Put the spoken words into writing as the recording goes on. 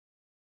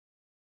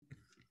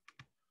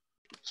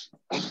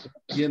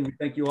Again, we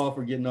thank you all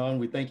for getting on.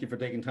 We thank you for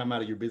taking time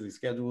out of your busy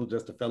schedule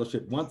just to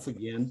fellowship once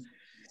again.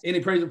 Any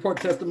praise report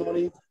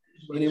testimonies?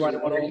 Anybody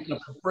want to open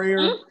up for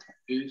prayer?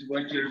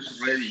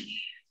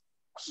 Ready.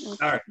 All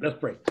right, let's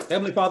pray.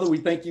 Heavenly Father, we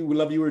thank you, we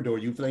love you, we adore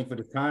you. Thank you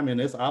for the time and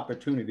this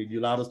opportunity you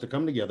allowed us to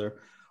come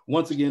together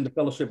once again to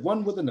fellowship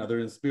one with another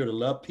in the spirit of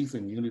love, peace,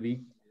 and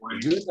unity.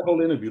 Good, the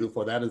whole and beautiful,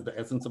 for that is the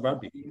essence of our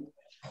being.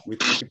 We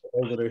thank you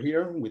for those that are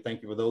here. We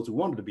thank you for those who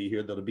wanted to be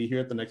here, that'll be here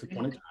at the next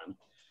appointed time.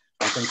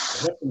 We thank you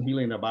for health and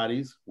healing our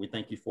bodies. We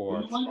thank you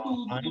for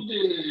strong mind.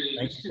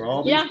 Thank you for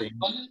all these things.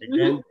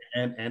 Amen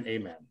and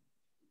amen.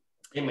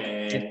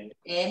 Amen.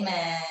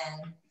 Amen.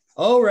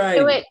 All right.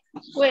 Hey,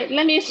 wait,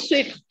 let me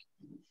sweep.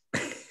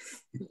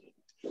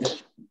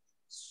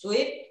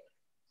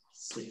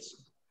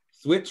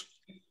 Switch.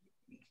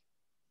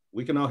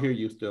 We can all hear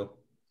you still.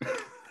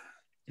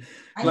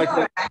 Like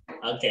that.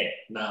 Okay,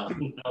 now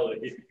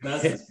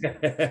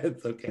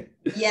it's okay.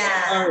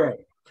 Yeah. All right.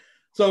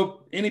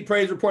 So, any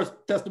praise reports,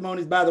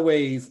 testimonies, by the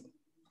ways?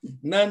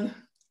 None?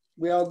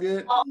 We all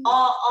good?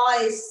 All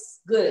is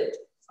good.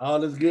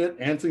 All is good.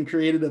 Anson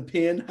created a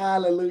pen.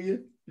 Hallelujah.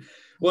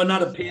 Well,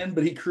 not a pen,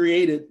 but he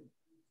created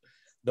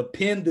the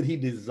pen that he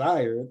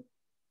desired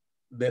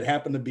that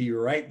happened to be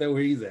right there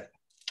where he's at.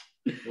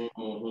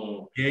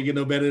 Can't get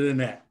no better than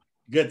that.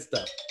 Good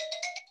stuff.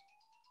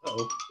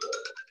 Uh-oh.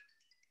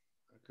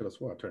 I could have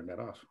swore I turned that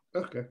off.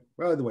 Okay.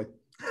 Well, either way.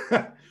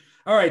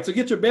 All right. So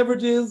get your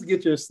beverages,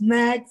 get your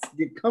snacks,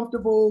 get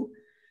comfortable,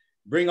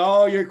 bring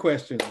all your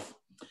questions.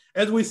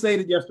 As we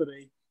stated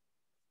yesterday,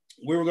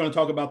 we were going to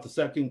talk about the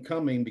second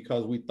coming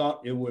because we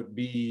thought it would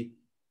be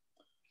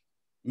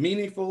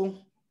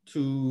meaningful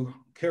to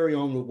carry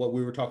on with what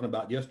we were talking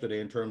about yesterday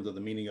in terms of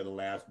the meaning of the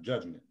last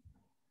judgment.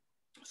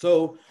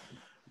 So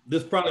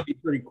this probably be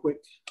pretty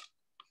quick.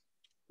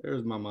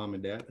 There's my mom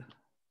and dad.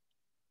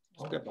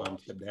 Stepmom,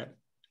 stepdad.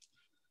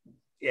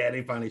 Yeah,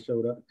 they finally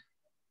showed up.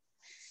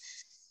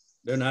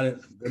 They're not.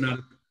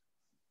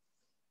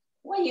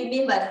 What do you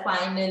mean by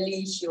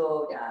finally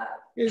showed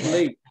up? It's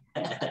late.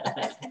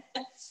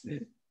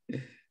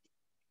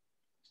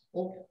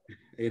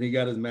 And he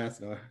got his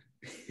mask on.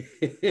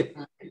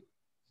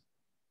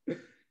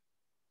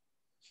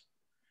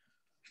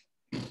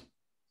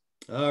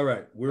 All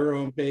right, we're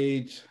on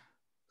page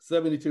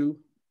 72.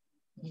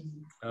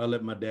 I'll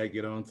let my dad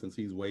get on since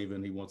he's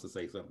waving. He wants to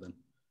say something.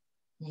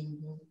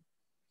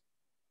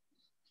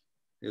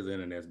 His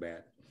internet's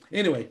bad.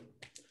 Anyway,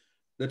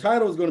 the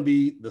title is going to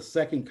be The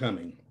Second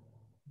Coming.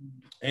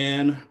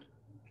 And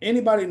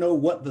anybody know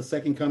what the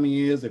second coming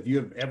is? If you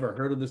have ever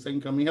heard of the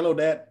second coming? Hello,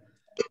 Dad.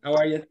 How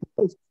are you?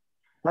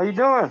 How you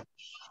doing?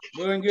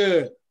 Doing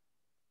good.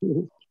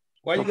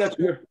 Why you got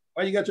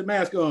your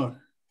mask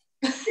on?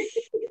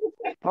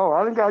 Oh,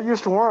 I think I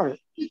used to wear it.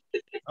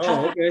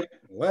 Oh, okay.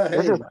 Well,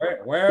 hey,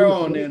 wear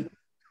on then.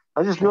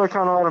 I just do it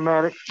kind of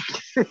automatic.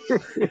 I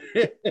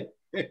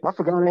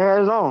forgot I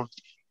had it on.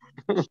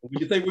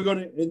 You think we're going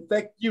to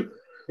infect you?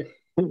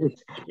 No,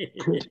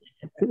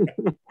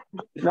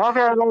 I've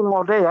had it on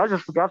all day. I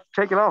just forgot to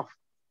take it off.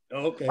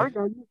 Okay. I think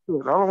I'm used to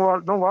it. I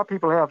don't know why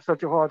people have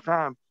such a hard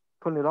time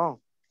putting it on.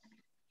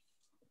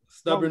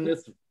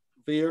 Stubbornness,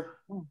 fear.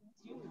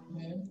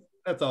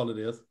 That's all it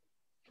is.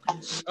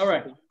 All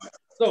right.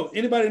 So,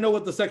 anybody know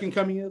what the second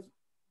coming is?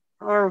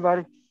 Hello,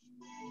 everybody.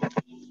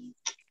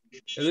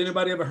 Has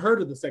anybody ever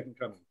heard of the second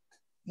coming?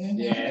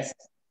 Yes.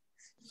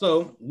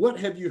 So, what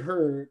have you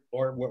heard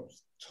or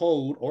was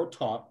told or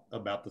taught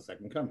about the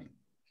second coming?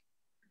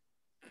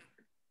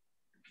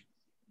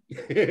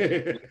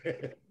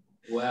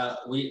 Well,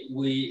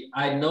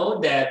 I know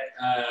that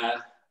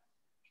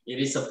it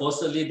is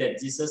supposedly that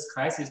Jesus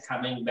Christ is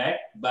coming back,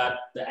 but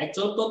the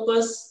actual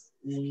purpose,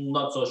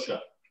 not so sure.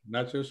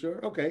 Not so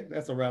sure? Okay,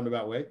 that's a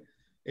roundabout way.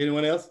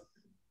 Anyone else?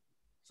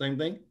 Same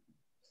thing?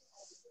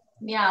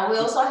 Yeah, we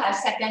also have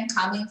second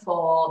coming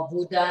for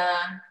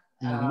Buddha.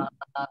 A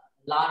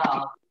lot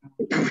of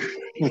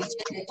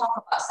they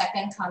talk about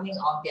second coming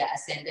of their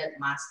ascended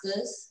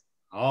masters.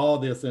 All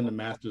the ascended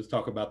masters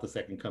talk about the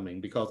second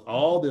coming because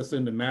all the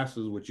ascended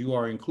masters, which you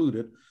are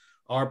included,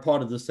 are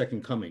part of the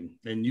second coming.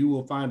 And you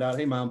will find out,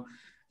 hey, Mom,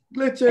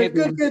 look at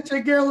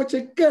your girl with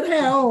your good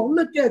hair on.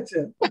 Look at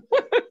you.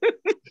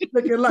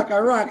 Looking like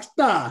a rock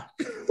star.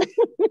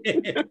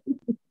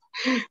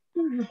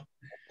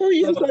 So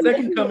the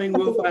second coming,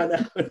 we'll find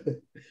out.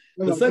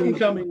 The second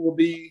coming will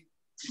be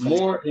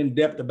more in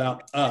depth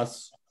about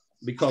us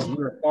because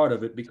we're a part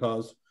of it.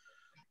 Because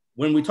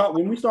when we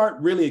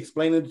start really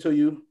explaining it to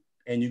you,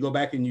 and you go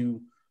back and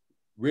you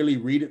really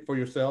read it for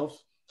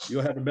yourselves,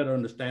 you'll have a better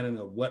understanding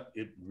of what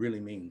it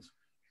really means.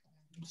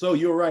 So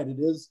you're right. It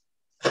is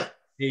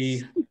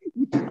a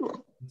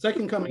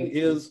second coming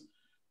is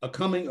a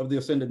coming of the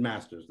ascended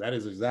masters. That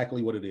is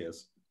exactly what it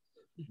is.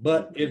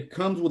 But it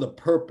comes with a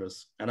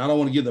purpose, and I don't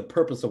want to give the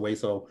purpose away.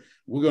 So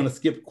we're going to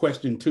skip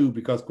question 2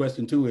 because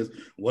question 2 is,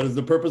 what is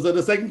the purpose of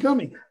the second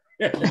coming?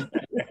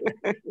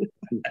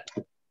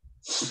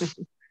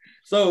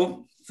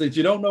 So since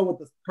you don't know what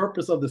the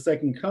purpose of the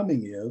second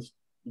coming is,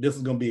 this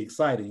is going to be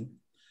exciting.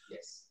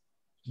 Yes.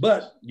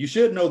 But you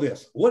should know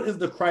this. What is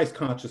the Christ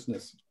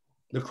consciousness?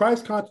 The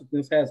Christ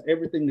consciousness has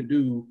everything to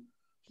do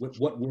with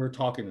what we're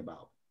talking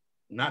about,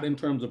 not in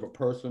terms of a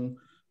person,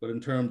 but in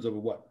terms of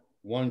what?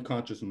 One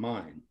conscious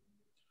mind.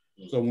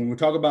 So when we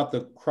talk about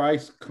the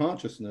Christ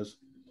consciousness,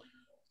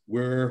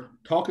 we're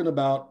talking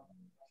about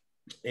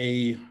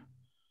a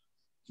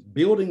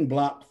building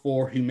block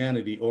for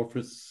humanity or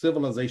for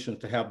civilization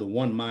to have the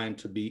one mind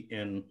to be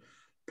in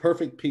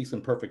perfect peace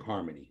and perfect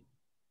harmony.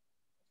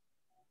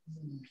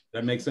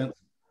 That makes sense?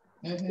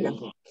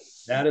 Mm-hmm.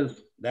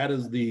 That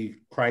is the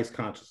Christ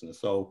consciousness.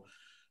 So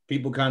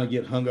people kind of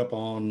get hung up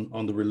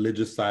on the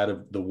religious side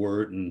of the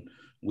word, and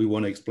we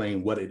want to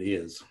explain what it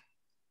is.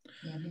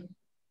 Mm-hmm.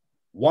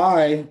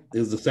 Why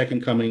is the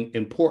second coming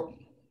important?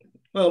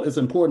 Well, it's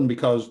important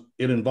because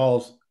it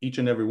involves each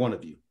and every one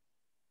of you.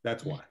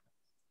 That's why.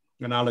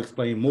 And I'll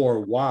explain more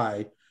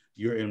why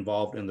you're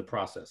involved in the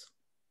process.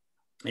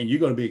 And you're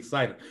going to be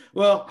excited.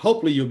 Well,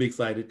 hopefully you'll be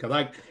excited,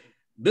 because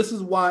this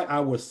is why I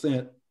was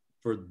sent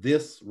for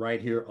this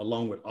right here,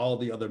 along with all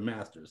the other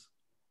masters.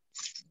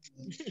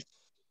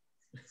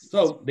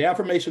 So the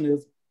affirmation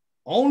is,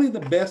 only the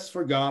best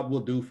for God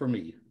will do for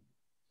me.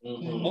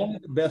 Mm-hmm. Only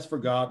the best for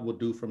God will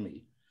do for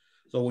me.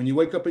 So when you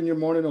wake up in your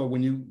morning or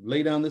when you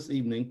lay down this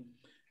evening,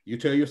 you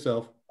tell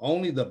yourself,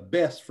 only the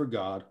best for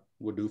God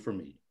will do for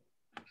me.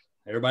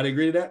 Everybody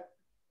agree to that?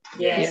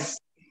 Yes.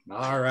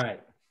 All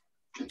right.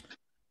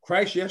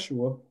 Christ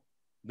Yeshua,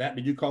 that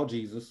you call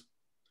Jesus,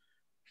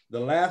 the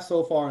last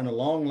so far in a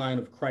long line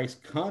of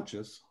Christ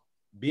conscious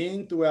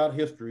being throughout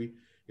history,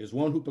 is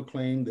one who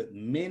proclaimed that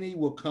many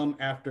will come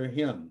after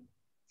him.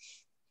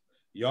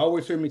 You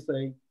always hear me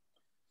say,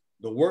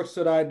 the works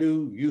that I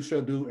do, you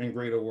shall do, and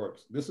greater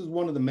works. This is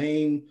one of the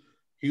main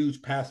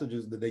huge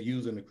passages that they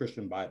use in the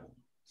Christian Bible.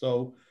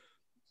 So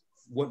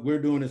what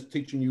we're doing is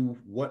teaching you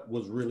what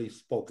was really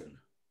spoken.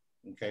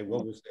 Okay,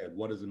 what was said,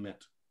 what is it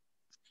meant?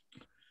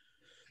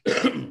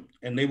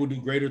 And they will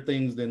do greater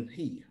things than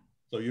he.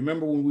 So you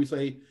remember when we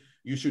say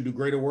you should do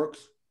greater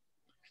works?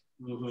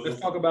 Mm-hmm.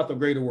 Let's talk about the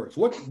greater works.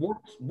 What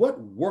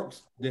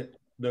works did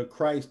the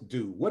Christ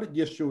do? What did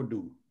Yeshua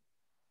do?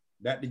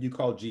 That did you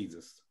call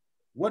Jesus?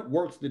 What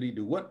works did he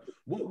do? What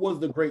was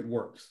the great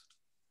works?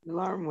 The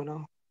alarm went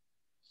off.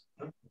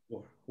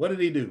 What did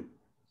he do?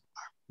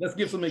 Let's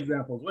give some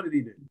examples. What did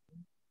he do?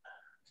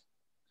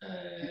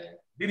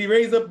 Did he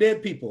raise up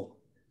dead people?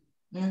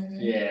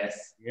 Mm-hmm.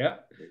 Yes. Yeah.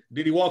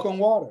 Did he walk on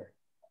water?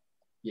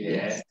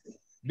 Yes.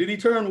 Did he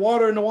turn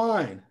water into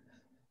wine?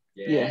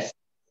 Yes.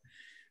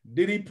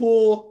 Did he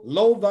pull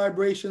low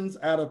vibrations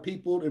out of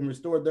people and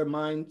restore their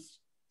minds?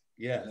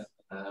 Yes.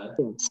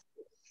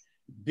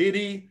 Did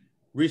he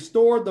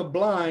restore the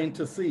blind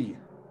to see?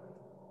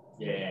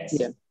 Yes.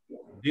 Yeah.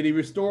 Did he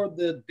restore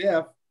the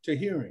deaf to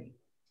hearing?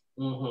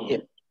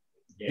 Mm-hmm.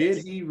 Yeah.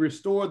 Did he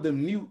restore the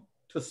mute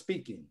to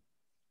speaking?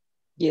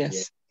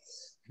 Yes.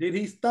 Did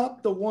he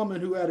stop the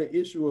woman who had an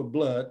issue of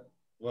blood?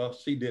 Well,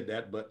 she did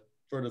that, but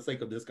for the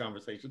sake of this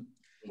conversation,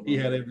 he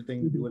had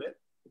everything to do with it.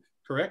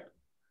 Correct?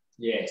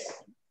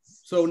 Yes.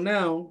 So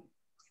now,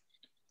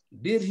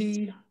 did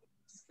he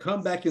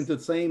come back into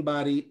the same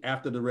body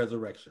after the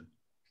resurrection?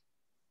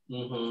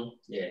 Mm-hmm.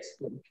 Yes.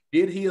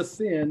 Did he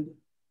ascend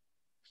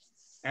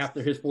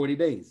after his 40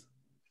 days?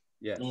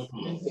 Yes.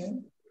 Mm-hmm.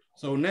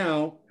 So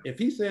now, if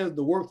he says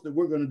the works that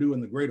we're going to do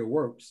in the greater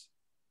works,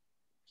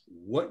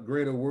 what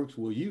greater works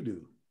will you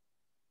do?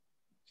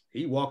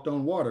 He walked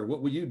on water.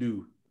 What will you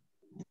do?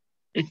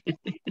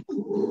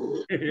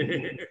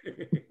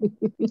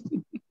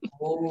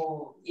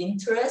 Oh,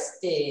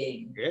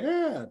 interesting.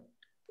 Yeah.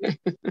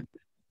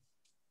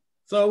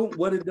 So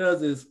what it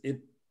does is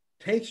it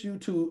takes you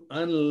to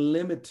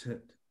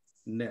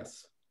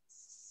unlimitedness.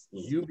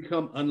 You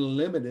become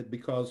unlimited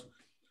because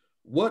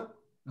what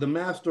the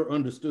master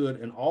understood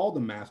and all the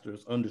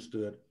masters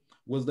understood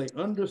was they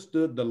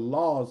understood the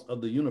laws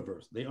of the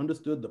universe. They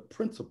understood the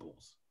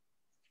principles.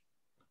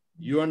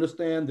 You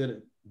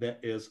understand that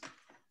is,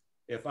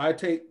 if I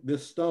take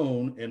this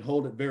stone and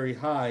hold it very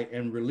high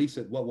and release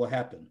it, what will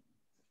happen?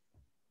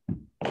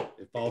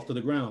 It falls to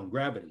the ground,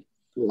 gravity.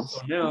 Yes.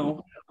 So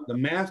now the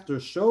master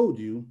showed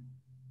you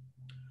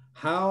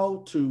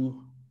how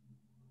to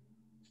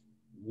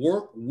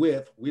work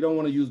with, we don't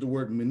want to use the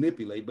word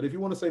manipulate, but if you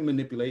want to say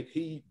manipulate,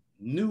 he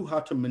knew how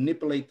to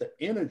manipulate the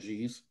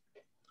energies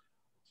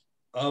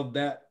of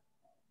that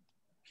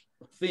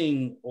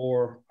thing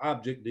or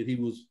object that he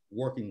was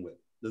working with.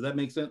 Does that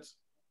make sense?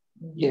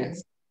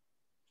 Yes.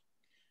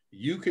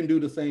 You can do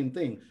the same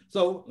thing.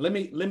 So let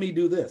me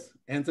do this.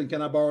 Anson,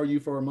 can I borrow you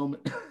for a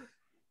moment?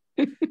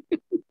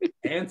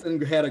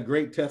 Anson had a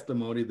great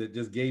testimony that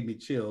just gave me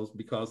chills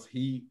because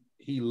he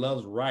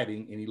loves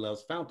writing and he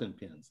loves fountain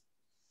pens.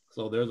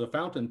 So there's a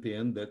fountain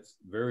pen that's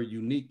very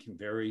unique,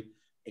 very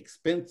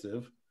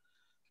expensive,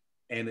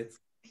 and it's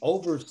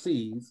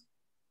overseas.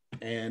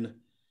 And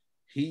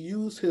he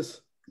used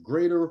his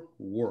greater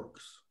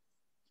works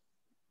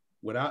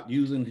without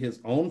using his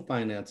own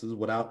finances,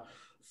 without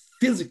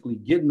physically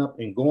getting up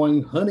and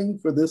going hunting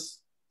for this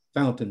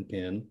fountain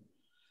pen.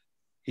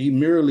 He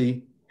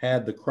merely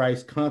had the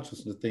Christ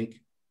consciousness to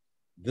think,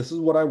 This is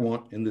what I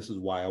want, and this is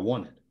why I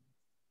want it.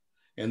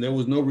 And there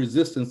was no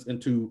resistance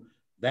into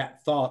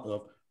that thought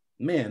of,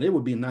 man, it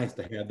would be nice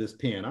to have this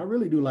pen. I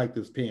really do like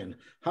this pen.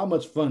 How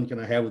much fun can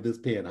I have with this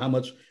pen? How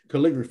much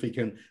calligraphy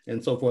can,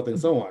 and so forth and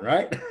so on,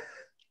 right?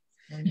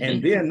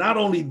 And then not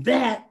only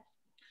that,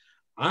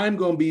 I'm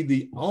going to be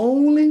the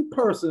only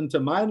person, to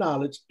my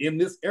knowledge, in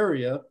this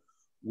area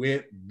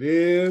with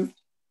this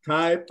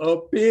type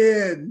of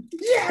pen.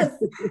 Yes!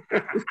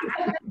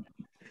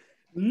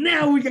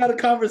 Now we got a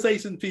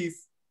conversation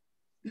piece.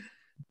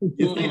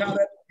 You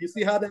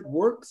see how that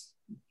works?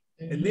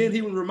 And then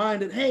he was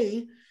reminded,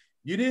 hey,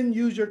 you didn't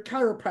use your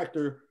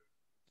chiropractor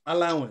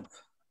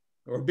allowance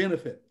or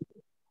benefit.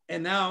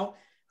 And now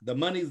the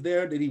money's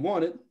there that he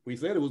wanted. We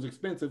said it was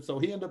expensive, so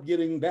he ended up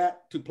getting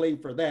that to play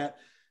for that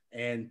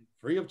and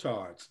free of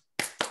charge.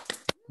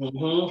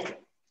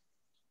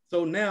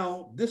 So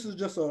now this is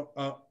just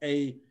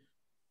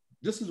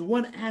this is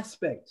one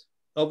aspect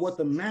of what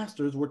the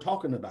masters were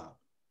talking about.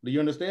 Do you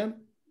understand?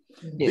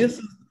 This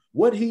is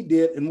what he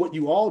did and what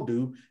you all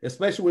do,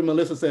 especially when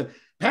Melissa said,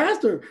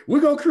 Pastor, we're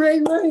going to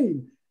create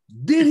rain.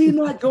 Did he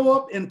not go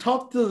up and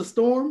talk to the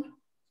storm?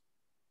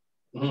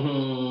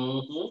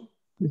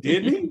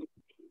 Did he?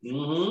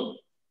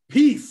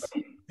 Peace,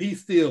 be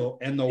still,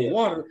 and the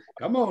water.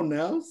 Come on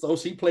now. So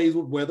she plays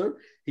with weather.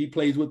 He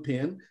plays with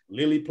pen.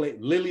 Lily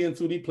and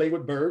Sudie play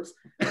with birds.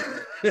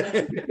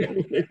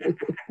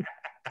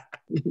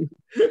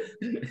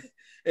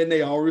 And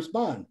they all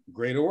respond.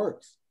 Greater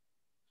works.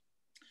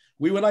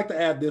 We would like to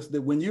add this,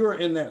 that when you are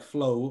in that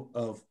flow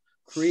of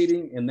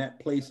creating in that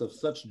place of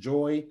such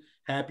joy,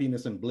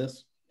 happiness, and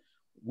bliss,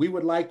 we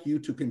would like you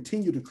to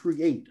continue to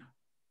create,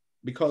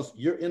 because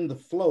you're in the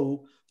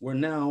flow where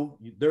now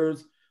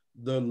there's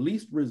the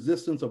least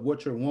resistance of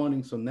what you're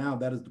wanting. So now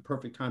that is the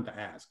perfect time to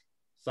ask.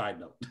 Side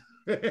note.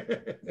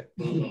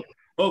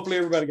 Hopefully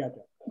everybody got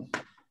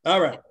that.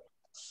 All right.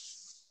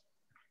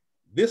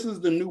 This is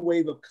the new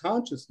wave of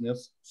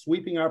consciousness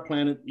sweeping our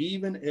planet,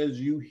 even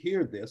as you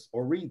hear this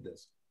or read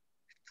this.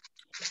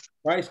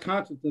 Christ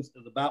consciousness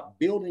is about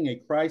building a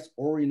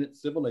Christ-oriented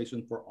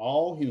civilization for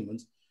all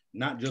humans,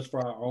 not just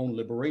for our own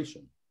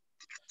liberation.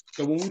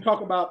 So when we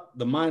talk about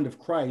the mind of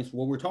Christ,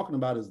 what we're talking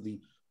about is the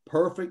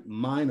perfect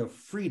mind of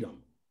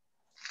freedom.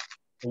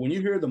 So when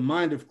you hear the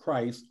mind of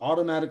Christ,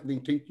 automatically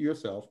think to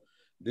yourself,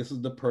 this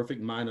is the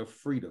perfect mind of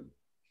freedom.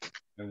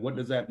 And what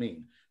does that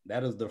mean?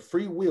 That is the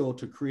free will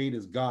to create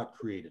as God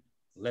created.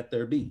 Let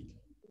there be,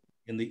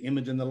 in the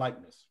image and the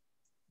likeness.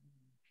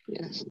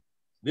 Yes.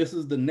 This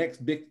is the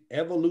next big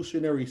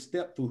evolutionary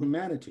step for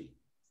humanity.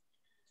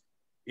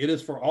 It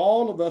is for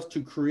all of us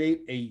to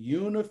create a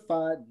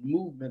unified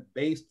movement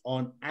based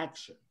on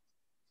action,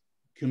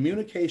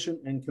 communication,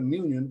 and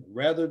communion,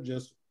 rather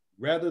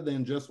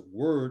than just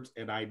words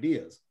and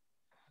ideas.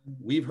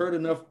 We've heard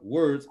enough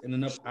words and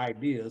enough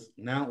ideas.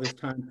 Now it's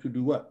time to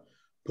do what?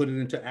 Put it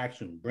into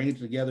action, bring it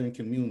together and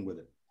commune with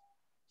it.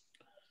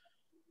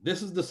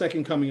 This is the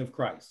second coming of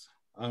Christ.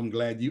 I'm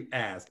glad you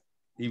asked,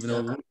 even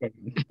though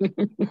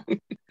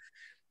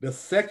the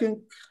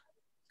second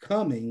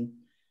coming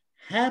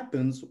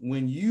happens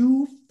when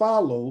you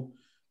follow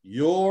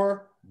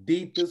your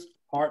deepest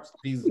heart's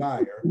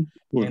desire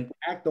and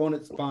act on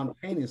it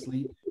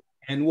spontaneously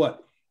and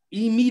what?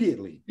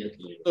 Immediately.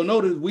 So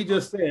notice we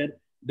just said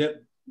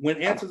that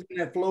when answers in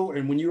that flow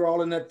and when you're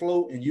all in that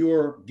flow and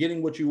you're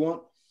getting what you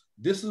want,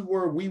 this is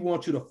where we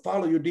want you to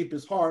follow your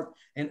deepest heart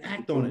and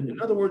act on it.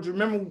 In other words,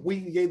 remember we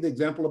gave the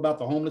example about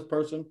the homeless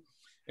person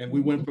and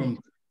we went from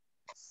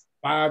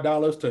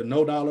 $5 to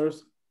no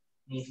dollars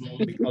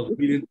because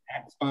we didn't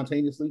act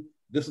spontaneously.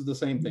 This is the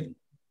same thing.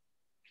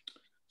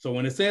 So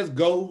when it says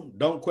go,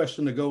 don't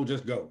question the go,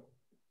 just go.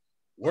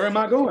 Where am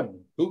I going?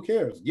 Who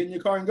cares? Get in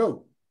your car and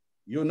go.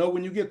 You'll know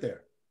when you get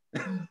there.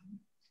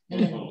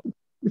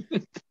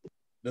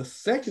 The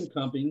second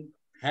coming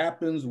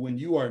happens when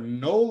you are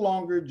no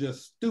longer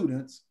just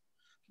students,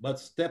 but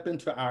step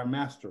into our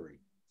mastery.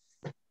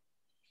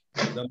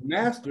 The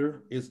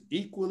master is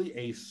equally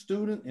a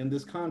student in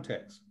this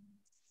context.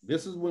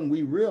 This is when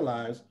we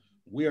realize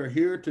we are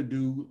here to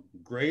do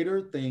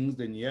greater things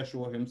than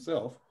Yeshua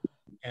himself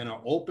and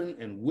are open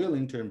and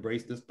willing to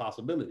embrace this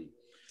possibility.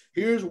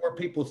 Here's where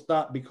people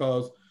stop,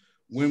 because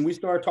when we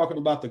start talking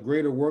about the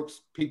greater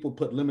works, people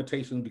put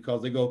limitations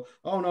because they go,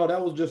 oh no,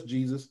 that was just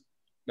Jesus.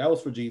 That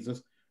was for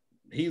Jesus.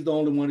 He's the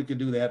only one who could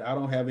do that. I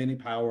don't have any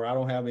power. I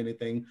don't have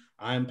anything.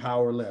 I'm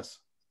powerless.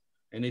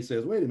 And he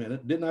says, wait a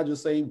minute, didn't I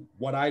just say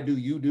what I do,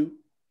 you do,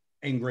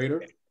 and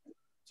greater?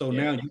 So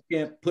now you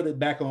can't put it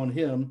back on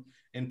him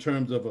in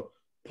terms of a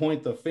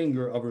point the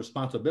finger of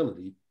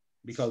responsibility,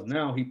 because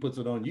now he puts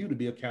it on you to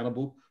be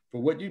accountable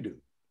for what you do.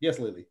 Yes,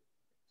 Lily.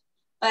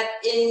 But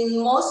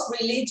in most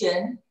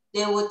religion,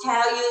 they will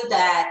tell you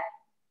that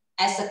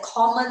as a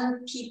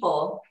common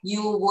people,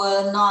 you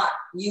will not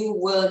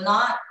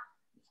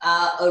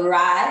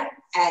arrive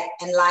at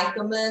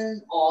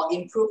enlightenment or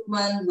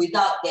improvement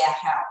without their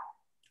help.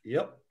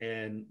 Yep,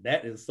 and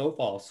that is so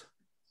false.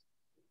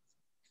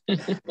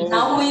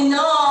 Now we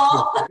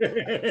know.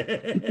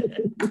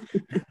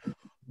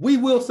 We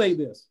will say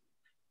this.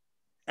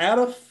 out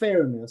of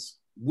fairness,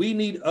 we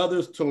need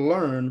others to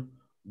learn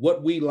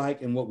what we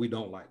like and what we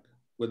don't like.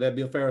 Would that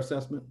be a fair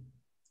assessment?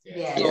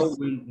 Yes. So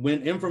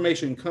when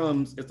information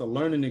comes, it's a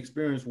learning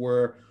experience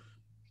where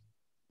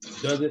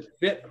does it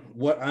fit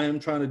what I am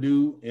trying to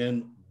do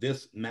in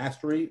this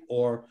mastery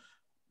or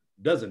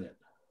doesn't it?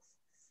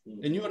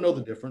 And you'll know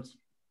the difference.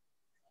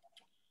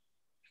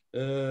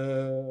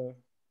 The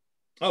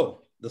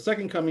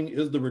second coming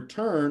is the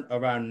return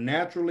of our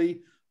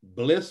naturally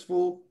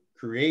blissful,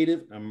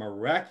 creative, and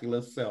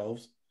miraculous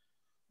selves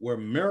where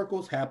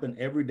miracles happen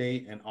every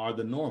day and are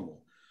the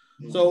normal.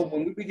 So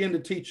when we begin to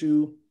teach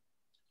you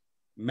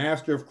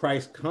Master of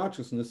Christ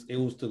consciousness, it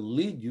was to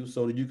lead you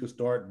so that you could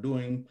start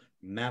doing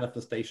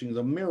manifestations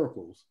of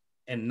miracles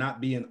and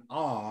not be in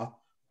awe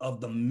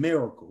of the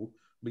miracle,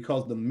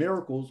 because the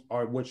miracles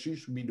are what you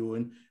should be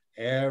doing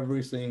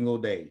every single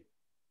day.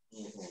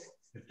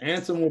 If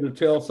Anson were to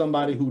tell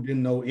somebody who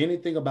didn't know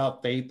anything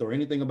about faith or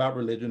anything about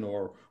religion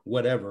or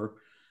whatever,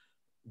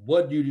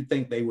 what do you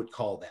think they would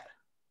call that?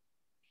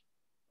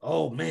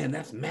 Oh man,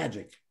 that's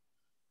magic.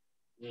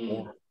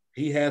 Or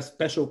he has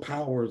special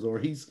powers, or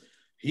he's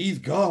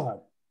God.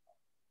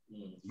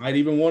 Might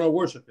even want to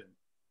worship him.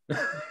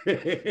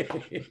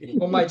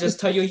 Or might just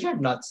tell you you're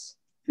nuts.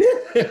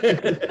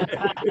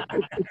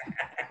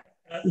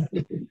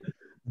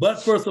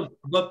 But for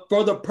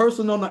the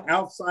person on the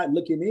outside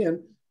looking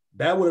in,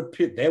 that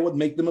would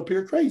make them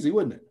appear crazy,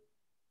 wouldn't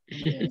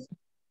it?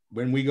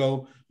 When we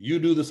go, you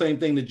do the same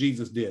thing that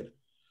Jesus did.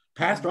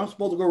 Pastor, I'm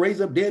supposed to go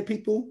raise up dead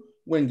people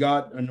when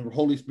God and the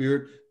Holy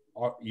Spirit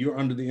you're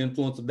under the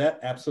influence of that?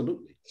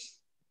 Absolutely.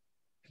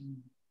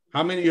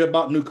 How many of you have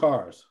bought new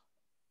cars?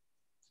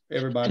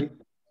 Everybody.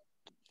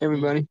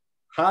 Everybody.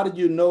 How did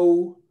you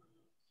know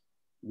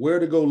where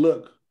to go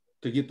look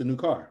to get the new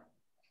car?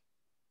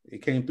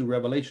 It came through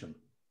revelation.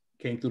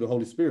 It came through the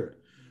Holy Spirit.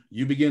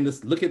 You begin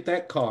to look at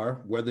that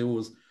car, whether it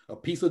was a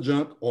piece of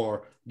junk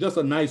or just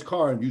a nice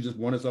car and you just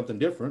wanted something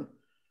different,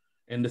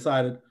 and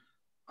decided,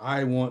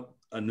 I want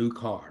a new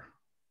car.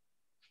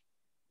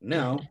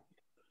 Now,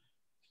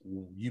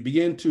 you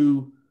begin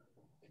to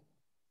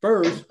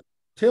first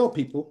tell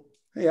people,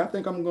 hey, I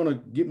think I'm going to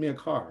get me a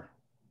car.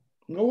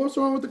 No, what's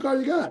wrong with the car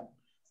you got?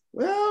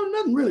 Well,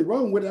 nothing really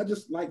wrong with it. I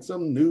just like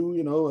some new,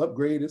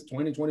 upgrade. It's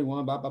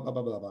 2021, blah, blah, blah,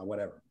 blah, blah, blah,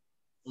 whatever.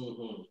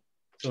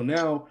 So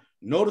now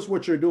notice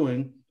what you're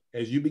doing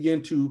as you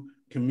begin to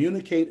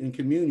communicate in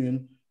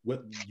communion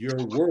with your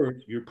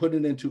words, you're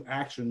putting it into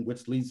action,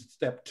 which leads to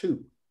step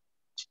 2.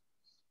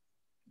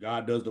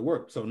 God does the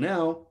work. So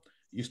now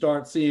you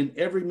start seeing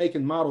every make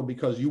and model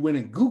because you went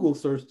and Google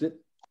searched it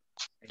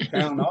and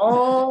found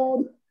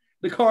all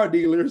the car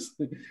dealers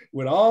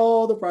with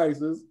all the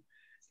prices.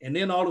 And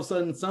then all of a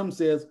sudden some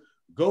says,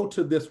 go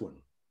to this one.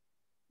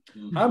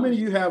 How many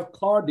of you have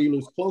car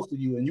dealers close to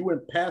you and you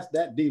went past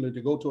that dealer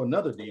to go to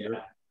another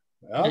dealer?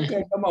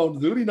 Okay, come on,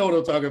 Zudi know what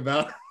I'm talking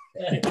about.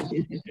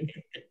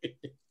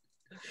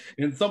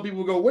 And some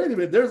people go, wait a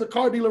minute, there's a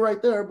car dealer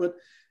right there, but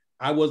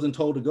I wasn't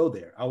told to go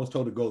there. I was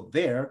told to go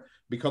there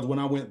because when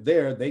I went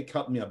there, they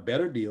cut me a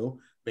better deal.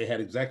 They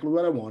had exactly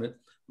what I wanted.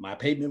 My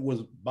payment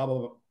was blah, blah,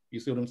 blah. You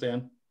see what I'm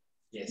saying?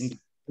 Yes.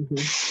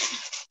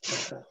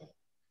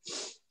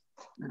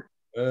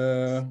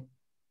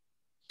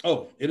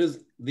 It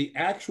is the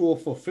actual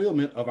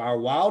fulfillment of our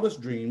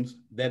wildest dreams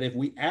that if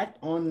we act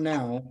on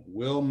now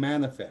will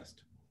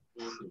manifest.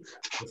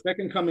 The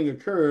second coming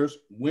occurs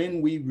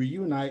when we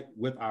reunite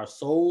with our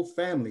soul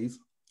families,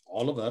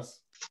 all of us,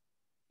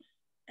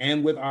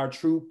 and with our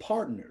true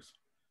partners.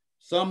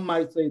 Some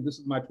might say this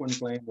is my twin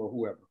flame or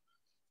whoever.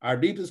 Our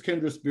deepest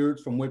kindred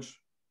spirits from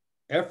which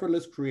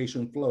effortless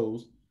creation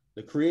flows,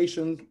 the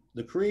creation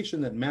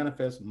that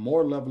manifests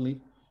more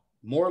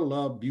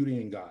love, beauty,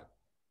 and God.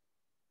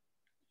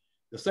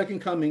 The second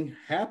coming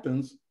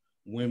happens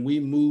when we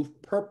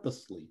move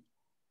purposely.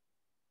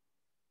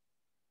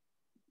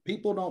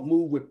 People don't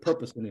move with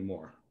purpose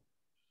anymore.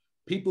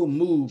 People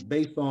move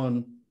based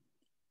on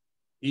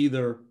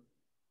either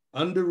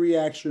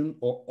underreaction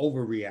or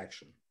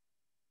overreaction.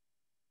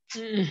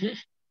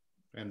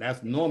 And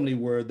that's normally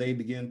where they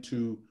begin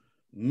to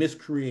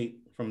miscreate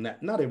from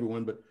that. Not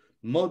everyone, but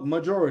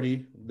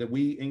majority that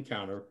we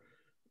encounter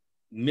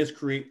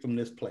miscreate from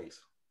this place.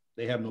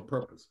 They have no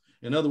purpose.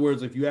 In other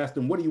words, if you ask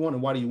them, what do you want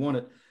and why do you want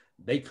it?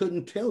 They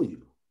couldn't tell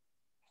you.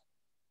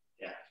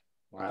 Yeah.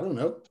 Well, I don't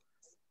know.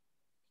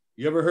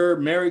 You ever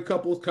heard married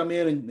couples come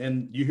in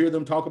and you hear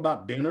them talk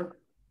about dinner?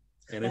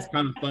 And it's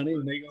kind of funny.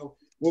 And they go,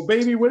 well,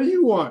 baby, what do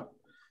you want?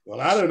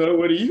 Well, I don't know.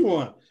 What do you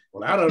want?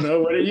 Well, I don't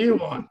know. What do you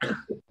want?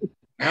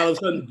 All of a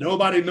sudden,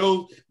 nobody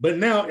knows. But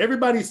now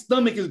everybody's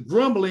stomach is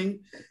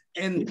grumbling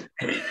and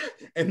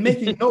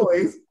making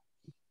noise.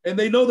 And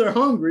they know they're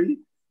hungry.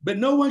 But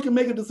no one can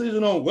make a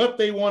decision on what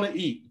they want to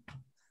eat.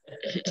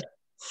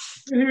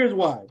 And here's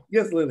why.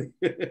 Yes, Lily.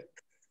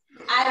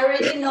 I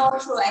already know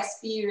through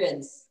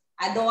experience.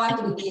 I don't want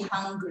to be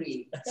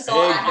hungry. So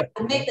I have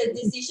to make the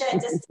decision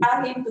and just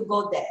tell him to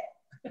go there.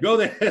 Go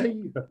there.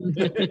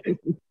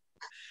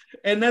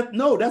 And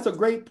that's a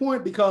great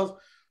point because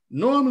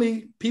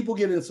normally people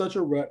get in such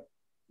a rut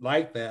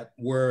like that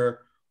where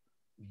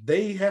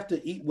they have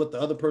to eat what the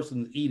other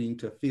person is eating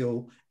to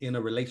feel in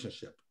a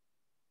relationship.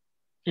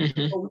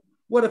 So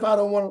what if I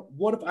don't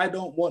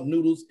want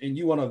noodles and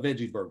you want a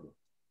veggie burger?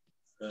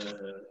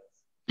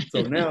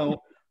 So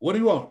now, what do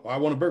you want? Well, I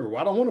want a burger.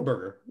 Well, I don't want a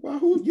burger.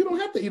 Well, you don't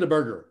have to eat a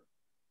burger.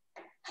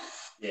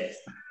 Yes.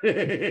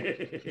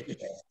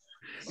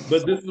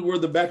 But this is where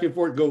the back and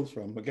forth goes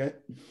from, okay?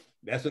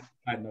 That's a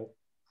side note.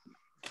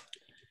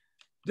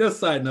 Just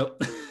side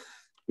note.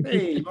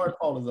 Hey, Lord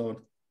Paul is on.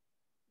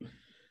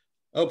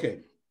 Okay.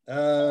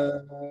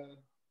 Where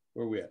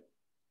are we at?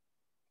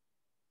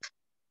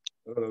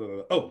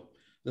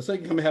 The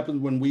second coming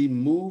happens when we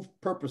move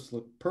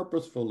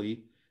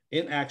purposefully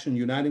in action,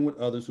 uniting with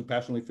others who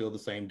passionately feel the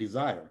same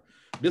desire.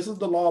 This is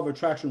the law of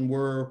attraction,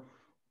 where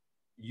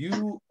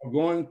you are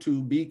going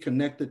to be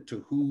connected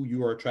to who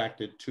you are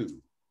attracted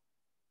to.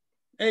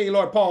 Hey,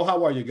 Lord Paul,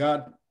 how are you,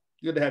 God?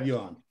 Good to have you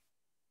on.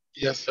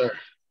 Yes, sir.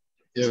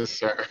 Yes,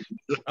 sir.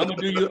 I'm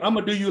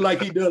gonna do you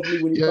like he does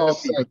me when he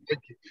calls me.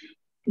 Thank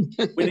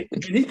you. When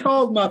he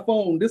calls my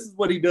phone, this is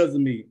what he does to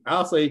me.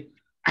 I'll say,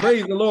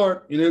 "Praise the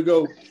Lord," and he'll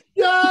go,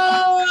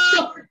 "Yo!"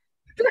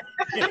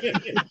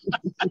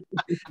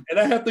 And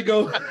I have to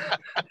go.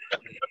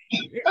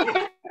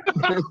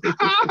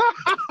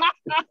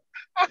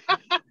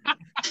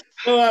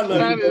 Oh, I love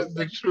That you. is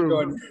the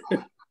truth.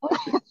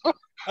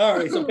 All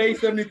right, so page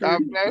 73.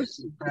 God bless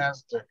you,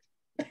 Pastor.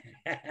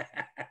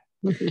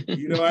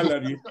 You know I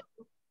love you.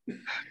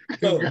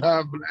 So,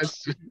 God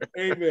bless you.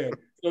 Amen.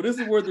 So this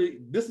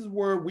is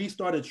where we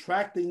start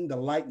attracting the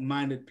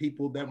like-minded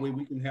people. That way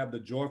we can have the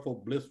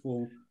joyful,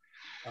 blissful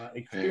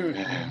experience.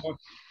 Amen.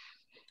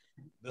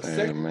 The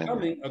second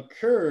coming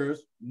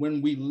occurs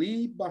when we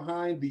leave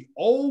behind the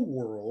old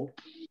world,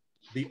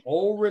 the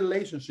old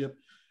relationship,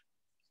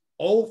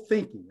 old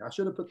thinking. I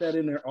should have put that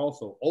in there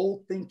also.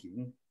 Old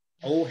thinking,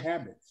 old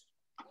habits.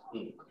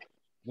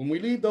 When we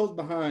leave those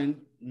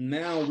behind,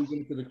 now we get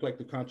into the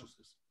collective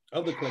consciousness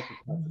of the collective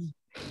consciousness.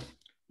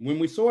 When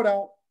we sort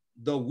out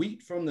the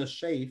wheat from the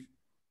chaff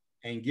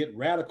and get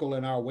radical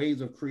in our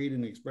ways of creating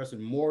and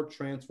expressing more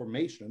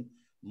transformation,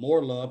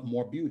 more love,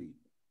 more beauty.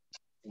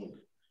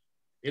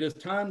 It is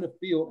time to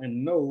feel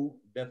and know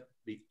that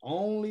it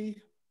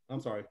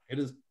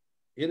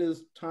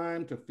is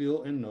time to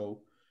feel and know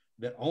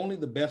that only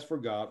the best for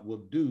God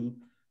will do,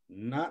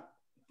 not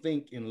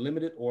think in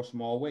limited or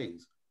small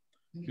ways.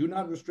 Do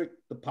not restrict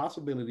the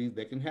possibilities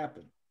that can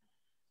happen.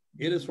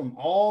 It is from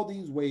all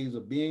these ways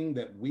of being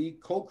that we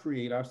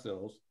co-create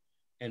ourselves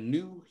and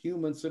new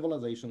human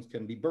civilizations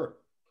can be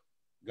birthed.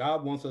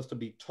 God wants us to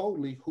be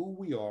totally who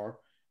we are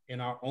in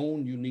our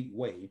own unique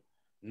way,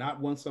 not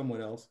one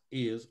someone else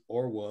is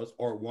or was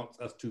or wants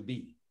us to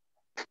be.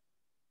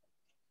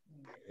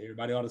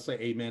 Everybody ought to say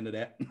amen to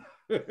that.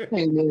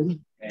 Amen.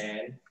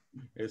 And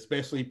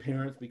especially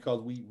parents,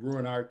 because we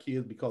ruin our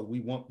kids because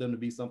we want them to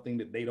be something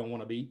that they don't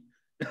want to be.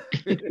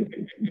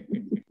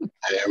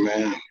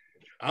 Amen.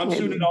 I'm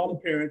shooting at all the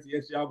parents.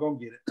 Yes, y'all gonna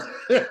get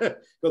it.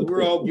 Because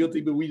we're all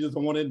guilty, but we just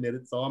don't want to admit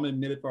it. So I'm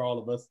admit it for all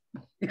of us.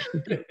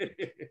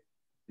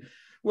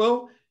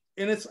 Well,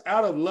 and it's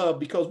out of love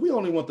because we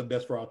only want the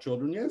best for our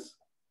children, yes.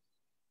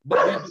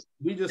 But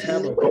we just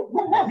have a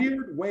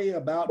weird way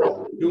about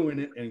doing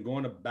it and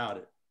going about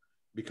it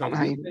because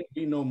we think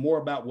we know more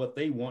about what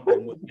they want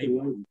than what they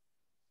want.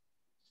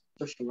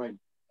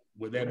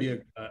 Would that be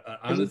an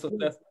honest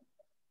assessment?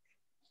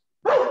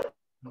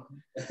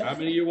 How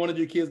many of you wanted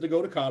your kids to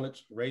go to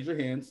college? Raise your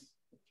hands.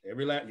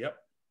 Yep.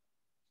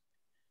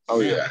 Oh,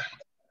 now, yeah.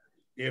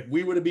 If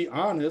we were to be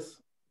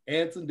honest,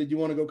 Anson, did you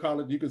want to go to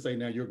college? You could say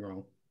now you're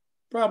grown.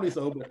 Probably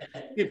so, but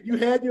if you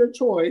had your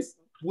choice,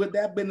 would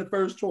that have been the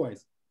first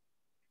choice?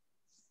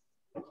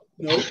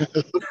 No.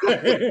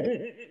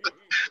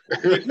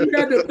 If you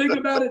had to think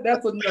about it,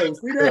 that's a no.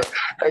 See that?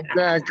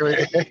 Exactly.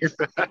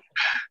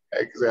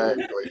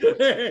 Exactly.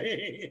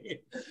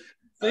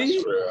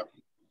 See?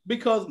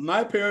 Because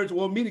my parents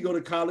wanted me to go to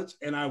college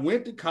and I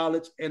went to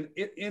college and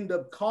it ended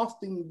up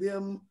costing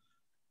them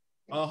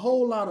a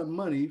whole lot of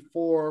money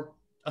for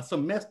a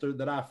semester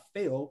that I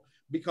failed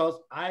because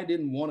I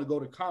didn't want to go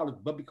to college,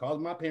 but because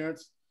my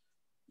parents,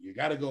 you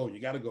got to go. If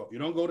you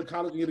don't go to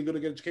college, you're going to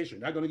get an education.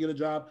 You're not going to get a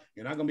job.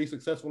 You're not going to be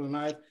successful in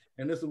life.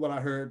 And this is what I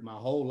heard my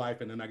whole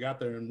life. And then I got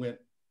there and went,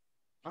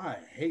 I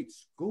hate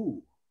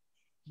school.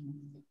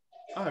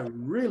 I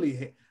really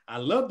hate, I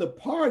love the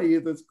party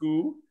at the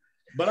school,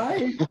 but I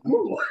hate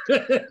school.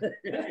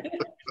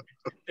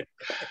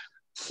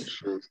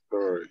 True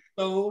story.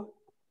 So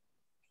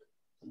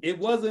it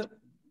wasn't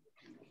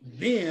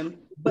then,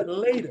 but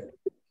later.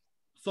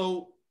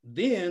 So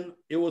then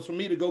it was for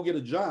me to go get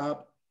a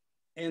job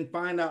and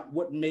find out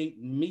what made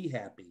me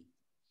happy.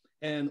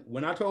 And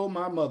when I told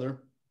my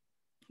mother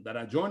that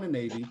I joined the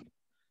Navy,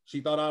 she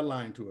thought I was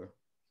lying to her.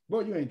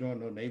 Well, you ain't joining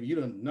no Navy. You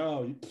don't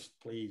know.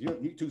 Please,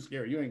 you're too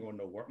scary. You ain't going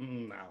to work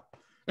now.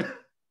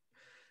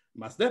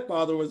 My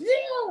stepfather was,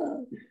 yeah,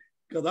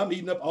 because I'm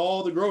eating up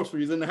all the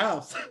groceries in the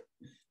house.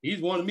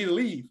 He's wanted me to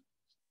leave.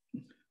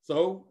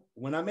 So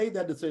when I made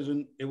that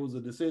decision, it was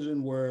a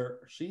decision where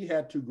she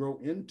had to grow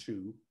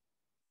into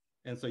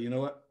and say, you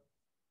know what?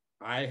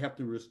 I have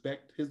to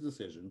respect his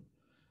decision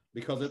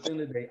because at the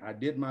end of the day, I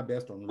did my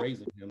best on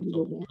raising him.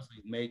 So the choices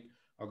he make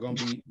are going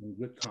to be in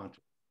good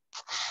conscience.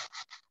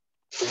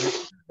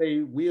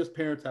 And we as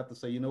parents have to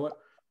say, you know what?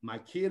 My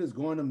kid is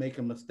going to make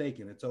a mistake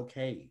and it's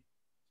okay.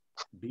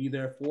 Be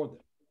there for them.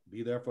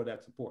 Be there for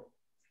that support.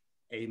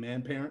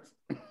 Amen, parents?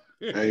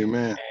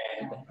 Amen.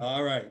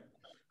 All right.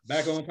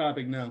 Back on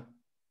topic now.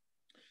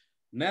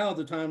 Now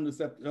the time to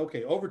accept.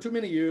 Okay, over too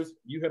many years,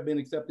 you have been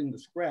accepting the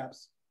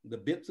scraps, the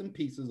bits and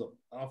pieces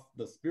of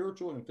the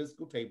spiritual and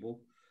physical table,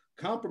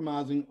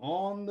 compromising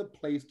on the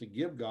place to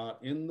give God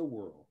in the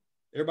world.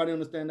 Everybody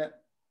understand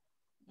that?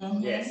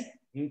 Yes.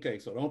 Okay,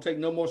 so don't take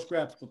no more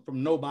scraps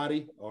from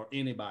nobody or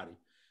anybody.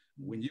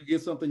 When you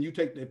get something, you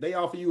take, if they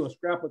offer you a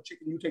scrap of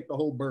chicken, you take the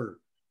whole bird.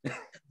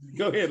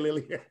 Go ahead,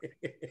 Lily.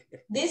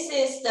 This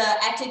is the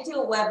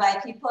attitude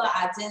whereby people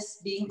are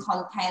just being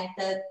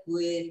contented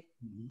with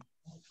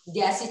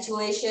their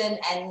situation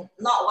and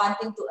not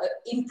wanting to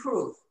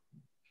improve.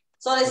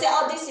 So they say,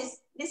 oh,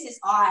 this is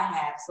all I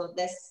have. So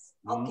that's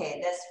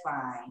okay, that's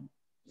fine.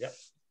 Yep.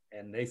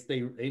 And they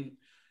stay,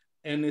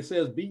 and it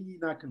says, be ye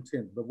not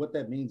content. But what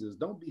that means is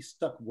don't be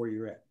stuck where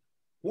you're at.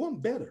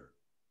 Want better,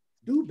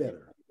 do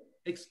better,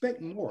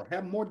 expect more,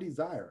 have more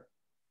desire.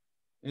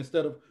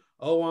 Instead of,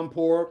 oh, I'm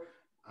poor,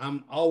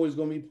 I'm always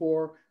going to be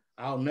poor,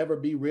 I'll never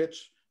be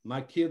rich, my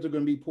kids are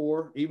going to be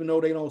poor, even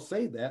though they don't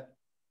say that.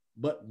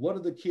 But what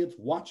are the kids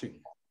watching?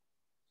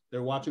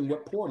 They're watching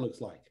what poor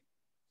looks like.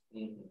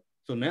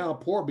 So now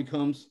poor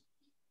becomes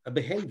a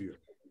behavior.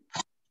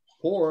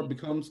 Poor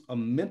becomes a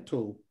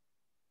mental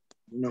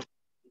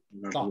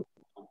thought.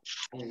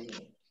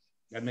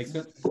 That makes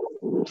sense?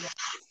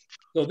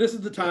 So this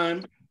is the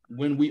time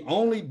when we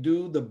only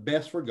do the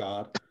best for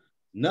God.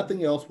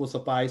 Nothing else will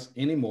suffice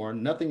anymore.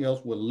 Nothing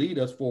else will lead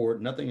us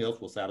forward. Nothing else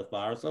will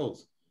satisfy our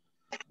souls.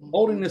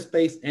 Holding this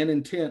space and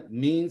intent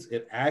means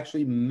it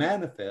actually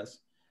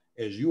manifests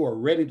as you are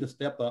ready to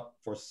step up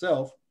for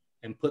self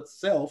and put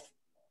self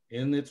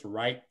in its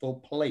rightful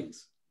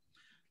place.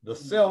 The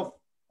self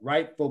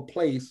rightful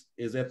place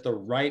is at the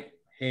right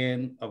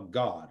hand of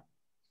God.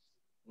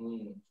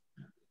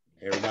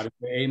 Everybody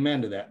say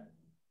amen to that.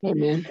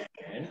 Amen.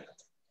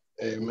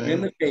 Amen.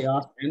 In the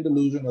chaos and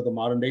delusion of the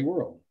modern day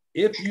world.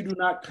 If you do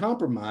not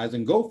compromise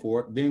and go for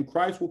it, then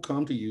Christ will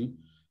come to you,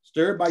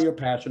 stirred by your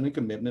passion and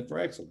commitment for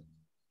excellence.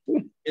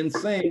 In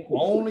saying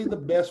only the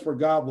best for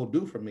God will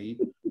do for me,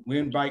 we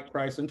invite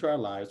Christ into our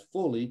lives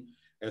fully,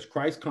 as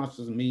Christ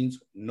consciousness means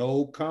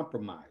no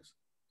compromise.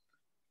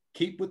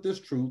 Keep with this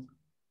truth,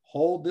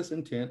 hold this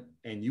intent,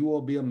 and you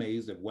will be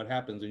amazed at what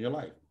happens in your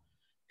life.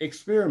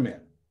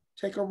 Experiment,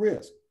 take a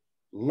risk,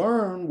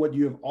 learn what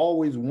you have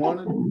always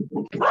wanted,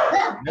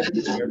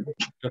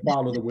 to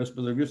follow the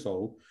whispers of your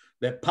soul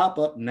that pop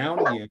up now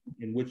and again,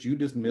 in which you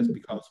dismiss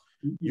because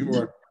you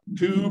are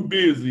too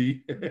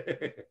busy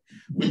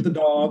with the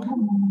dog.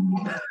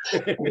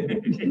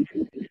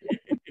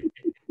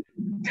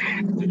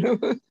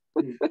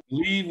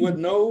 Leave what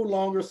no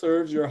longer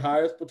serves your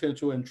highest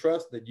potential and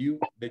trust that you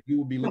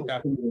will be looked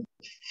after.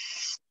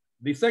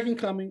 The second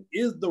coming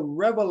is the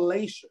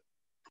revelation.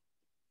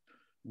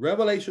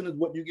 Revelation is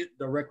what you get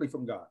directly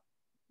from God.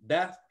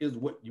 That is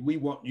what we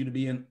want you to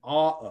be in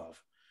awe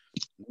of,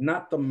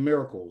 not the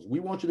miracles.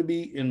 We want you to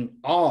be in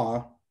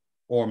awe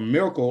or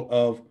miracle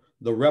of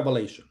the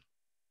revelation.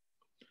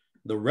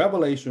 The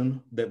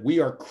revelation that we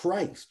are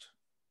Christ,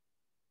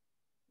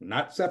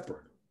 not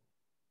separate,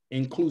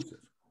 inclusive.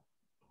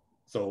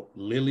 So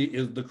Lily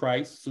is the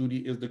Christ,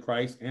 Sudi is the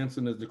Christ,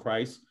 Anson is the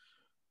Christ,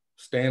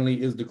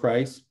 Stanley is the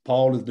Christ,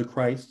 Paul is the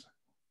Christ.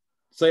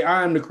 Say,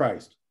 I am the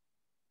Christ.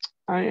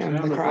 I am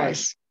the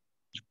Christ.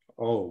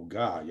 Oh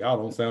God, y'all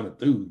don't sound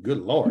enthused. Good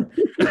Lord.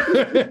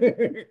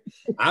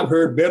 I've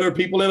heard better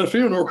people at a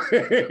funeral.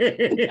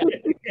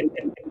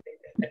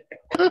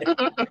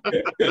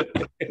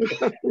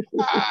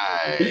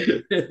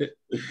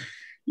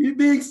 You'd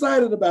be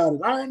excited about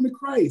it. I am the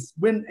Christ.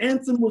 When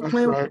Anson was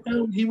playing with the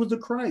family, he was the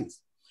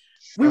Christ.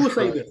 We will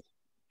say this.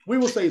 We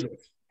will say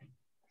this.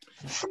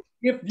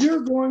 If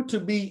you're going to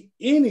be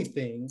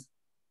anything,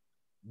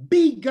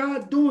 be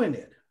God doing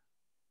it.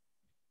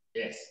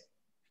 Yes.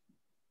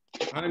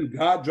 I'm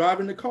God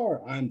driving the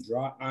car. I'm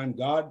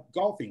God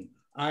golfing.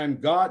 I'm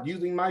God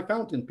using my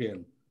fountain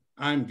pen.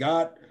 I'm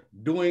God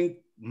doing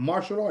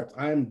martial arts.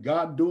 I'm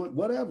God doing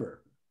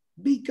whatever.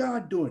 Be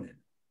God doing it.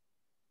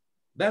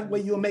 That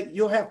way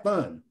you'll have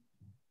fun.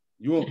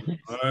 You won't,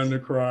 I'm the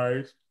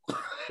Christ.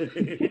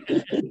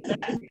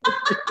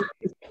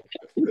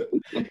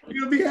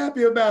 You'll be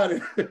happy about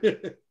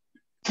it.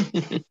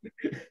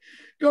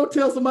 Go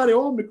tell somebody,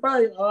 oh, I'm the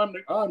Christ.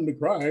 I'm the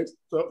Christ.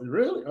 So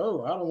really?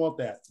 Oh, I don't want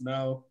that.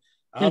 No.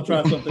 I'll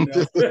try something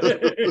else.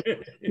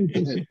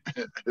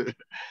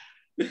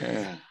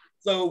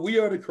 So we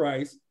are the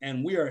Christ,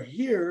 and we are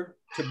here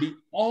to be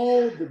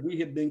all that we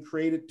have been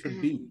created to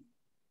be.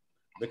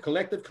 The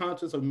collective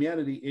conscience of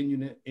humanity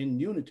in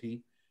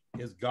unity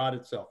is God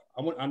itself.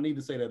 I need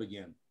to say that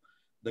again.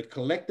 The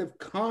collective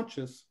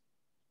conscience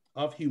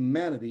of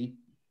humanity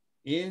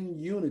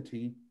in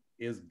unity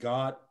is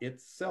God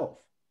itself.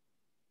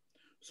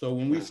 So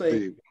when we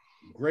say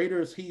greater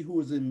is he who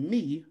is in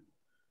me,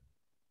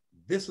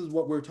 this is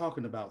what we're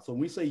talking about. So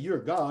when we say you're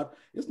God,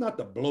 it's not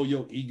to blow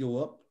your ego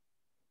up,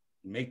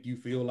 make you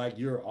feel like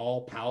you're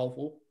all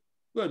powerful.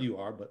 Well, you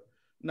are, but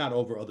not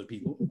over other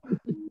people.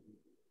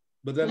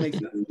 But that makes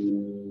sense.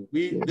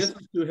 This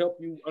is to help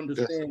you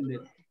understand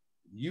that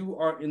you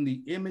are in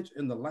the image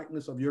and the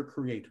likeness of your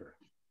creator.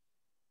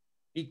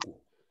 Equal.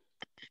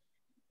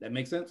 That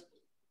makes sense?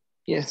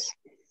 Yes.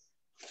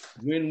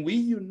 When we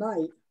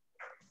unite,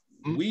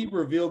 we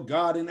reveal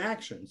God in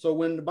action. So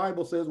when the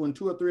Bible says when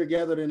 2 or 3 are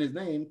gathered in his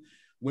name,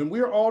 when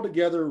we're all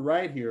together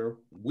right here,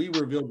 we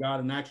reveal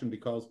God in action,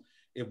 because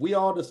if we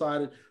all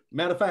decided,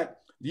 matter of fact,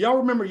 do y'all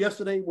remember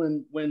yesterday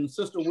when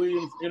Sister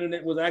Williams'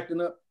 internet was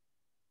acting up?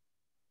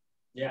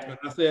 Yeah.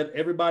 I said,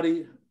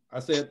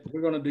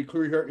 we're going to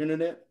declare her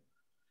internet.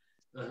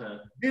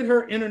 Did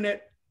her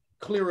internet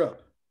clear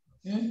up?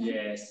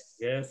 Yes.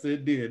 Yes,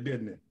 it did,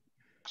 didn't it?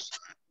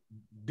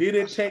 Did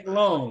it take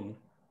long?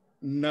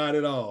 Not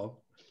at all.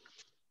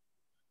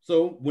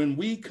 So when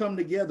we come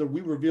together,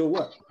 we reveal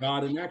what?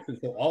 God in action.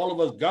 So all of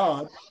us,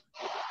 God,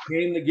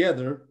 came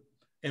together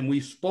and we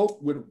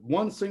spoke with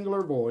one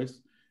singular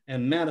voice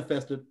and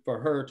manifested for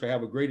her to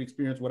have a great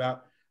experience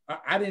without,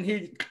 I didn't hear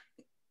you.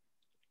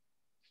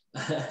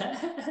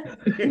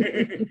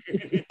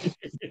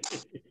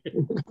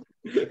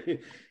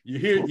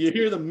 you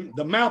hear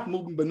the mouth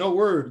moving, but no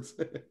words.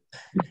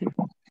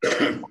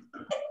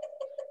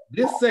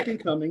 This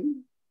second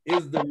coming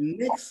is the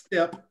next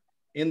step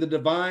in the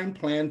divine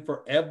plan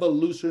for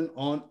evolution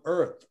on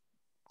earth,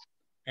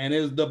 and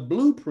is the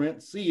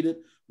blueprint seated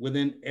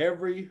within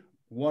every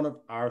one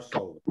of our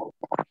souls.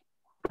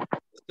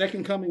 The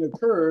second coming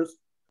occurs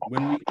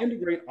when we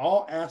integrate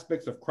all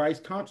aspects of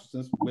Christ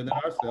consciousness within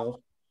ourselves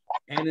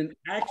and in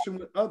action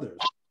with others.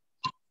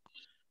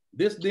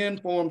 This then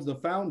forms the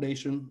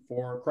foundation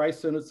for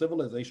Christ-centered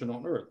civilization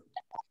on earth,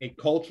 a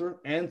culture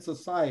and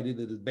society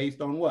that is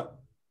based on what?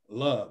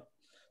 Love.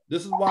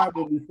 This is why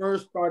when we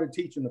first started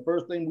teaching, the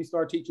first thing we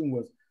started teaching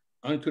was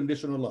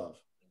unconditional love.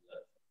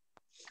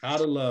 How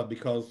to love,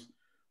 because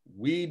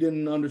we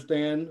didn't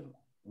understand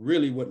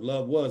really what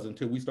love was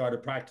until we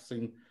started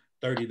practicing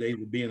 30 days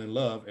of being in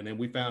love. And then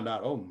we found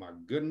out, oh my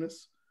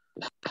goodness.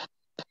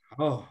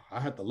 Oh, I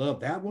have to love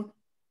that one.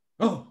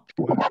 Oh,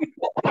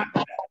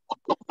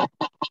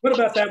 what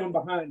about that one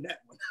behind that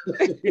one?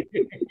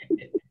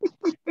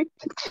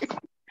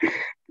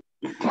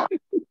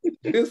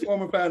 This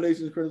form of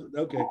foundation is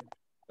okay.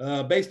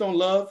 Based on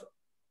love,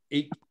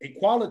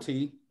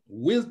 equality,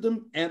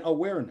 wisdom, and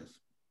awareness.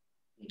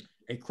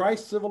 A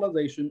Christ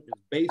civilization is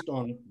based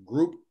on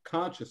group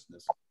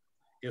consciousness.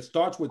 It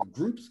starts with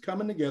groups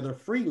coming together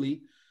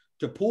freely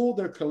to pool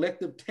their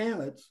collective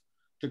talents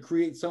to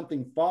create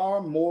something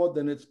far more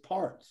than its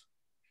parts.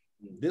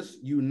 This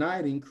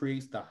uniting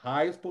creates the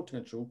highest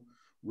potential,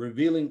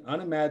 revealing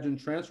unimagined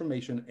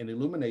transformation and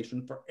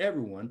illumination for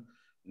everyone,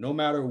 no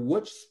matter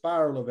which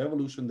spiral of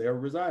evolution they're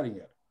residing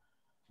in.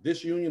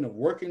 This union of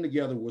working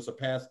together will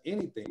surpass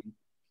anything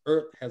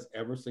Earth has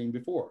ever seen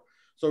before.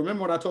 So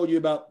remember when I told you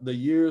about the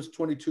years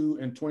 22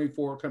 and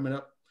 24 coming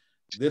up?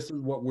 This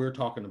is what we're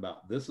talking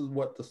about. This is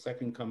what the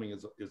second coming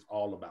is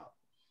all about.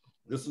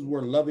 This is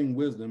where loving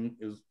wisdom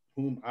is,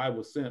 whom I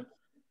was sent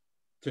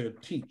to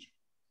teach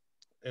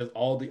as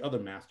all the other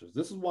masters.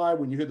 This is why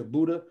when you hear the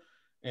Buddha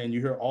and you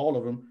hear all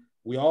of them,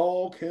 we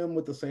all come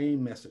with the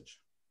same message.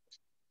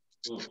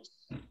 The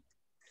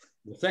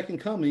second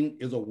coming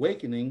is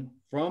awakening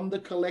from the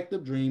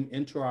collective dream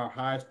into our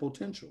highest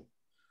potential.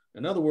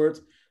 In other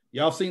words,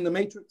 y'all seen The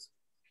Matrix?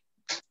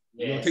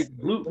 Yes. You're gonna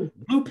take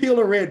blue pill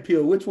or red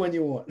pill? Which one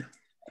you want?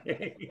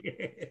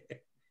 Take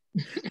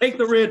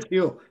the red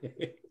pill.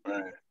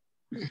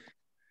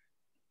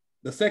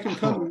 The second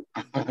coming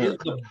is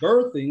the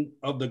birthing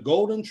of the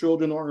golden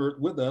children on earth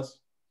with us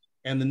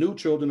and the new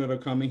children that are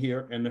coming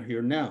here and they're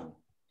here now.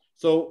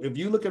 So if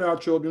you look at our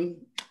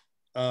children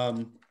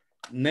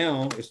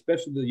now,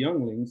 especially the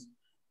younglings,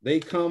 they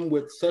come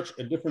with such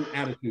a different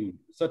attitude,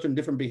 such a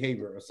different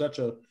behavior,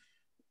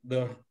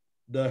 the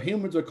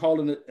humans are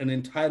calling it an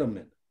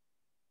entitlement.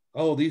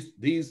 Oh, these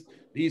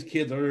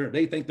kids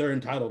they think they're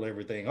entitled to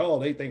everything. Oh,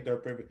 they think they're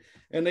perfect.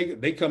 And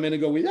they come in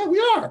and go, well, yeah, we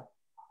are.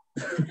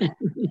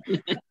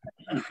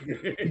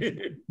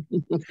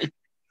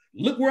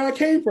 Look where I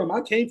came from. I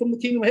came from the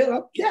kingdom of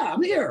hell. Yeah,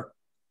 I'm here.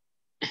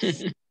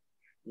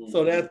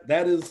 So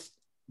that is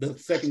the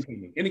second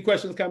coming. Any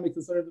questions, comments,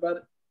 concerns about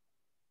it?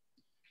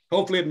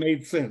 Hopefully it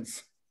made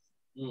sense.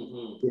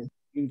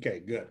 Okay,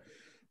 good.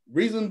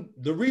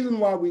 The reason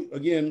why we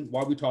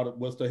taught it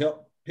was to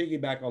help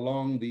piggyback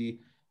along the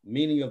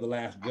meaning of the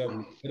last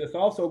judgment. But it's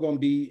also going to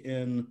be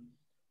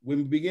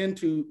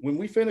when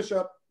we finish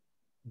up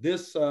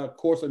this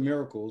Course of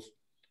Miracles,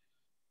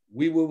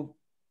 we will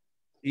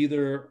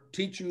either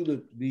teach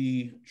you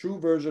the true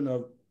version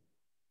of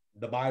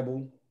the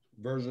Bible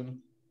version,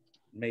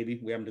 maybe,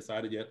 we haven't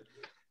decided yet,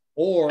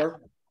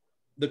 or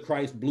the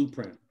Christ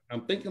blueprint.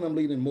 I'm thinking I'm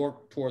leaning more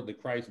toward the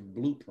Christ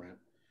blueprint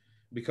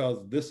because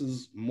this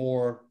is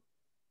more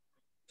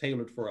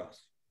tailored for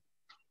us.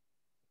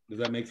 Does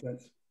that make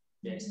sense?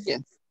 Yes.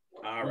 Yes.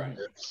 All right.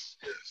 Yes.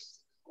 Yes.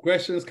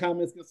 Questions,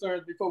 comments,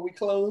 concerns before we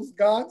close,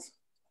 Gods?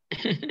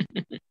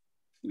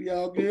 We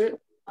all good?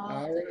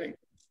 All right.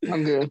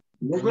 I'm good.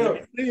 Let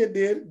me see it,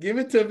 did. Give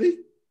it to me.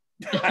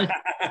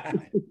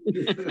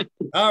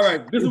 All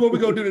right. This is what we're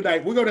going to do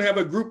tonight. We're going to have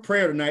a group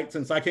prayer tonight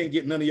since I can't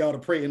get none of y'all to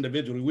pray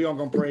individually. We are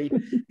going to pray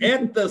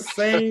at the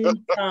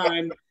same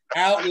time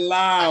out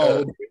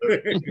loud.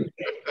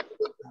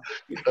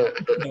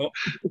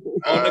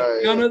 On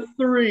the count of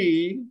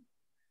 3,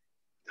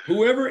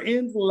 whoever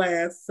ends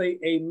last, say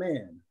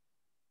amen.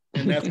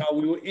 And that's how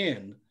we will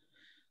end.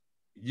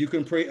 You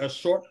can pray a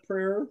short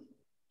prayer.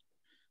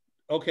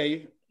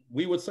 Okay,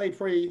 we would say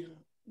pray,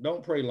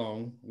 don't pray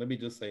long. Let me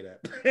just say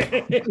that.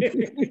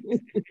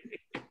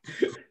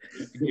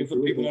 Give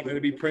some people on there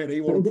to be praying,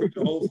 they want to preach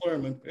the whole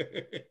sermon.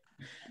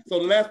 So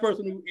the last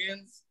person who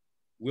ends,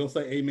 we'll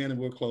say amen and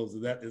we'll close.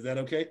 Is that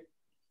okay?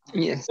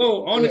 Yes.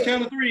 So on the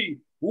count of 3,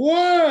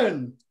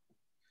 1,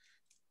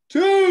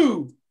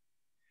 2,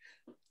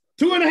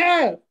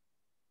 2.5.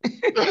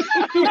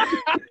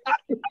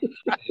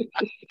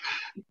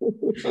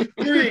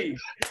 3.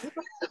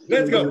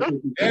 Let's go.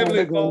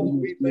 Heavenly Father,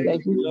 we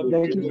thank you.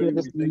 Thank you for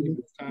this evening.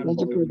 Thank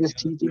you for this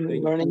teaching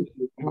and learning,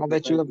 all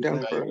that you have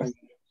done for us.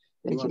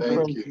 Thank you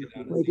for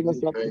waking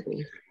us up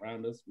today.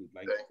 Around us, we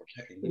thank you for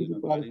protecting Thank you,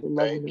 Father, for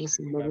loving us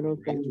and loving our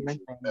family.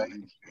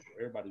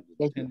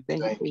 Thank you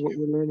for what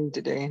we're learning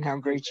today and how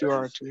great you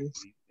are to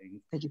us.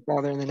 Thank you,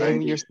 Father, in the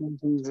name of your Son,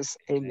 Jesus.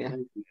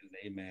 Amen.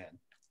 Amen.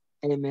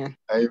 Amen.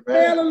 Amen.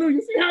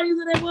 Hallelujah. See how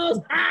easy that was?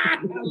 I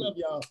love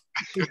y'all.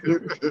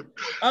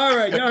 All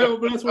right. Y'all have a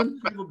blessed one.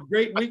 Have a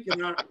great week.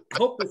 And I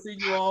hope to see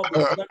you all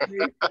this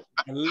Sunday. I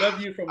love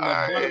you from the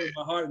bottom of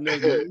my heart. And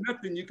there's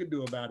nothing you can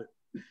do about it.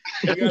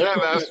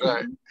 That's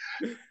right.